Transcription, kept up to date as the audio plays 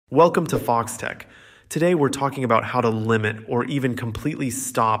Welcome to Foxtecc. Today we're talking about how to limit or even completely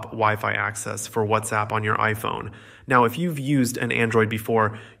stop Wi-Fi access for WhatsApp on your iPhone. Now, if you've used an Android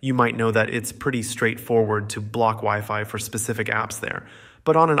before, you might know that it's pretty straightforward to block Wi-Fi for specific apps there.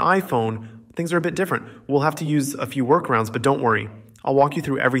 But on an iPhone, things are a bit different. We'll have to use a few workarounds, but don't worry. I'll walk you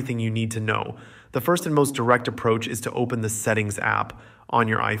through everything you need to know. The first and most direct approach is to open the Settings app on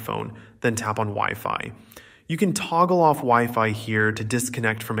your iPhone, then tap on Wi-Fi. You can toggle off Wi-Fi here to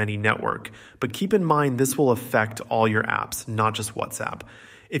disconnect from any network, but keep in mind this will affect all your apps, not just WhatsApp.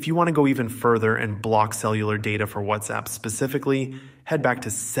 If you want to go even further and block cellular data for WhatsApp specifically, head back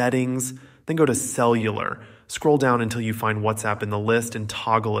to Settings, then go to Cellular. Scroll down until you find WhatsApp in the list and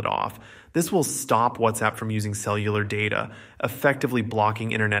toggle it off. This will stop WhatsApp from using cellular data, effectively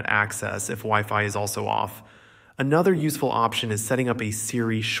blocking internet access if Wi-Fi is also off. Another useful option is setting up a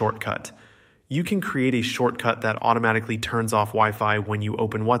Siri shortcut. You can create a shortcut that automatically turns off Wi-Fi when you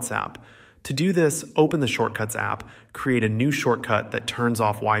open WhatsApp. To do this, open the Shortcuts app, create a new shortcut that turns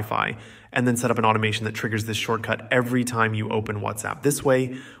off Wi-Fi, and then set up an automation that triggers this shortcut every time you open WhatsApp. This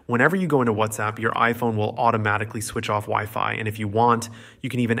way, whenever you go into WhatsApp, your iPhone will automatically switch off Wi-Fi, and if you want, you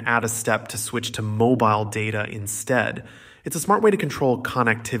can even add a step to switch to mobile data instead. It's a smart way to control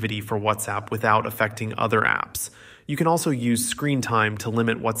connectivity for WhatsApp without affecting other apps. You can also use screen time to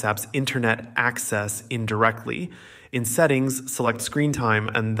limit WhatsApp's internet access indirectly. In Settings, select Screen Time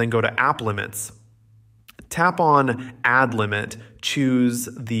and then go to App Limits. Tap on Add Limit, choose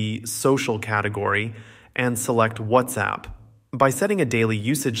the Social category, and select WhatsApp. By setting a daily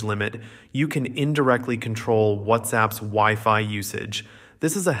usage limit, you can indirectly control WhatsApp's Wi-Fi usage.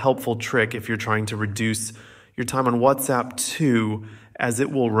 This is a helpful trick if you're trying to reduce your time on WhatsApp too, as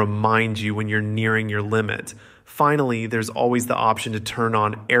it will remind you when you're nearing your limit. Finally, there's always the option to turn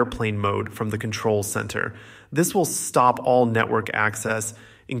on airplane mode from the control center. This will stop all network access,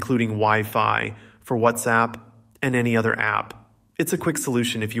 including Wi-Fi, for WhatsApp and any other app. It's a quick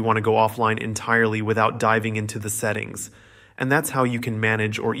solution if you want to go offline entirely without diving into the settings. And that's how you can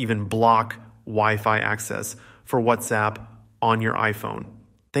manage or even block Wi-Fi access for WhatsApp on your iPhone.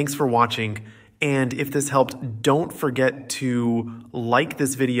 Thanks for watching. And if this helped, don't forget to like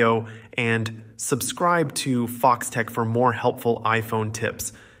this video and subscribe to Foxtecc for more helpful iPhone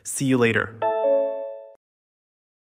tips. See you later.